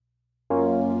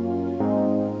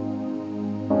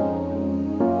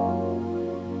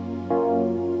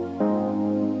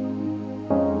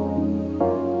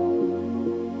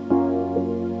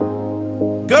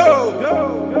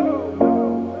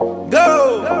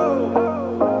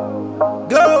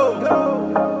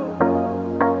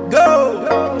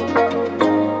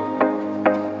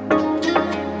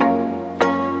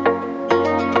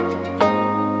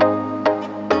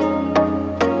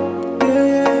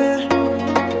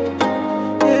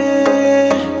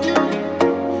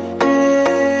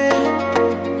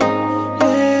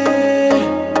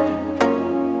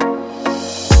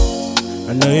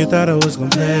thought I was gonna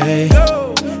play,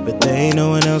 but there ain't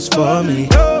no one else for me.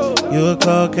 You a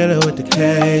cold killer with the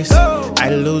case. I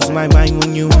lose my mind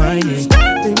when you whining.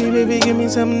 Baby, baby, give me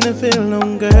something to feel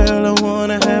on, girl. I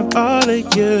wanna have all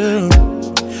of you.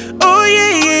 Oh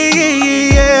yeah, yeah, yeah,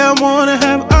 yeah, yeah. I wanna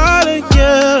have all of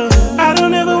you. I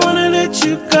don't ever wanna let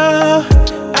you go.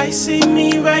 I see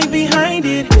me right behind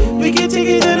it. We can take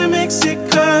it down to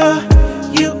Mexico.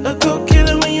 You a cold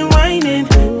killer when you whining.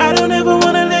 I don't ever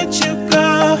wanna let you go.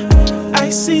 I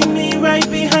see me right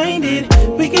behind it.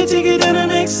 We can take it down to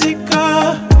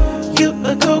Mexico. You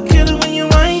a cold killer when you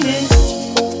whining.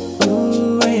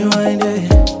 Ooh, when you wind it.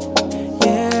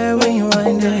 Yeah, when you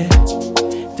wind it.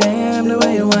 Damn, the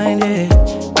way you wind it.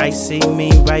 I see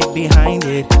me right behind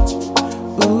it.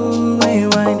 Ooh, when you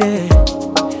wind it.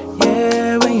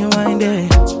 Yeah, when you wind it.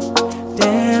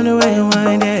 Damn, the way you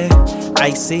wind it.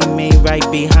 I see me right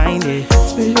behind it.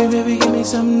 Baby, baby, give me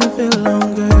something to feel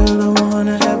on, girl. I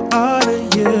wanna have all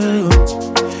of you.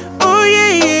 Oh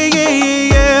yeah, yeah, yeah,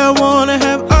 yeah, yeah. I wanna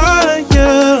have all of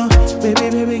you. Baby,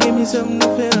 baby, give me something to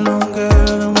feel on,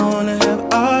 girl. I wanna have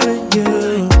all of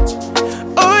you.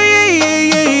 Oh yeah, yeah,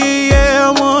 yeah, yeah, yeah.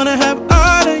 I wanna have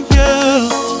all of you.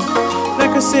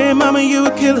 Like I said, mama, you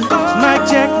a killer. Mike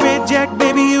Jack, Red Jack,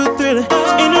 baby, you a thriller.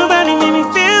 Ain't nobody made me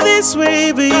feel this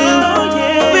way but you.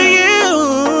 But you.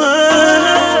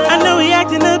 I know we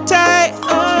acting uptight.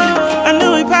 I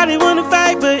know we probably wanna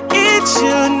fight, but it's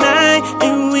your night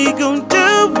and we gon'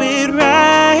 do it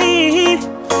right.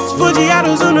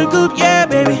 Forgiatos on the coupe, yeah,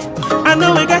 baby. I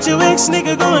know we got your ex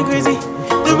nigga going crazy.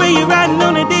 The way you riding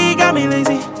on the D got me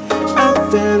lazy. I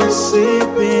fell asleep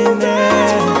in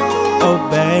there. Oh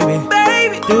baby,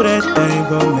 do that thing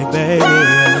for me, baby.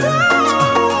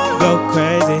 Go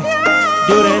crazy,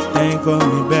 do that thing for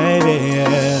me, baby.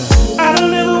 I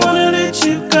don't ever wanna let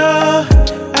you go.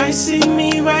 I see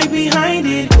me right behind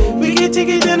it. We can take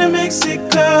it down to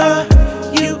Mexico.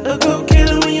 You a cold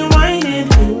killer when you whining.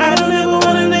 I don't ever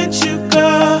wanna let you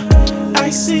go. I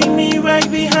see me right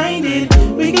behind it.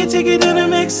 We can take it down to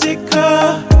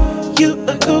Mexico. You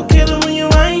a cold killer when you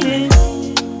whining.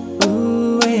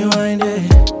 Ooh, when you wind it.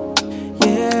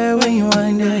 Yeah, when you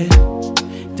wind it.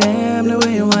 Damn, the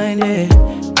way you wind it.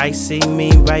 I see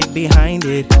me right behind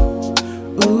it.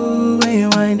 Ooh, when you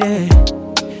wind it.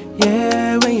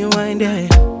 Yeah, when you wind it.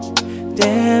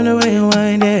 Damn, the way you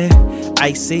wind it.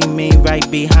 I see me right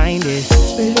behind it.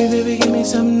 Baby, baby, give me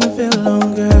something to feel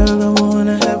on, girl. I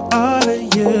wanna have all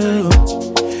of you.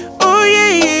 Oh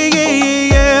yeah, yeah, yeah,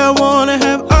 yeah, yeah. I wanna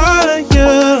have all of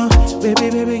you. Baby,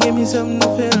 baby, give me something to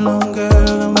feel on,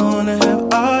 girl. I wanna have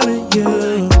all of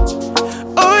you.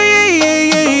 Oh yeah, yeah,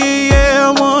 yeah, yeah, yeah.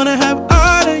 I wanna have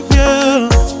all of you.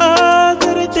 Oh, do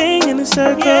the thing in a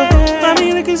circle. Yeah.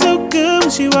 Mommy looking so good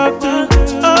when she walk through.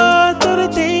 Oh, do the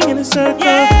thing in a circle.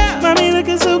 Yeah. Mommy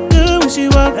looking so good when she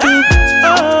walk through.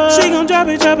 Oh, she gon' drop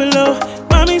it low.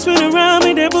 Mommy spin around,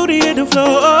 make that booty hit the floor.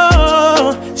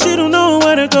 Oh, she don't know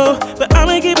where to go, but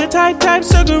I'ma keep it tight,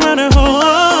 circle around her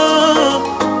home.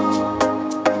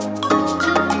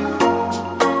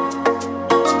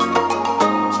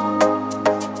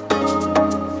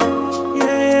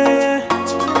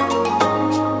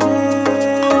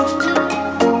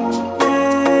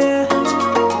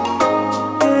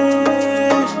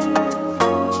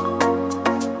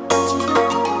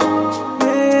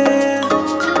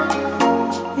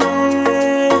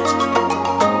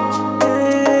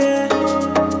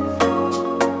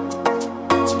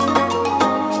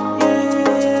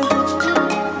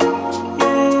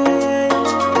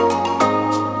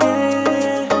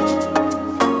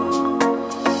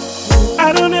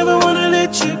 I don't ever wanna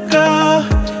let you go.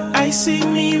 I see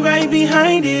me right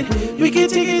behind it. We can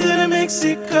take it to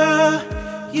Mexico.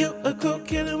 You a cold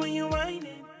killer when you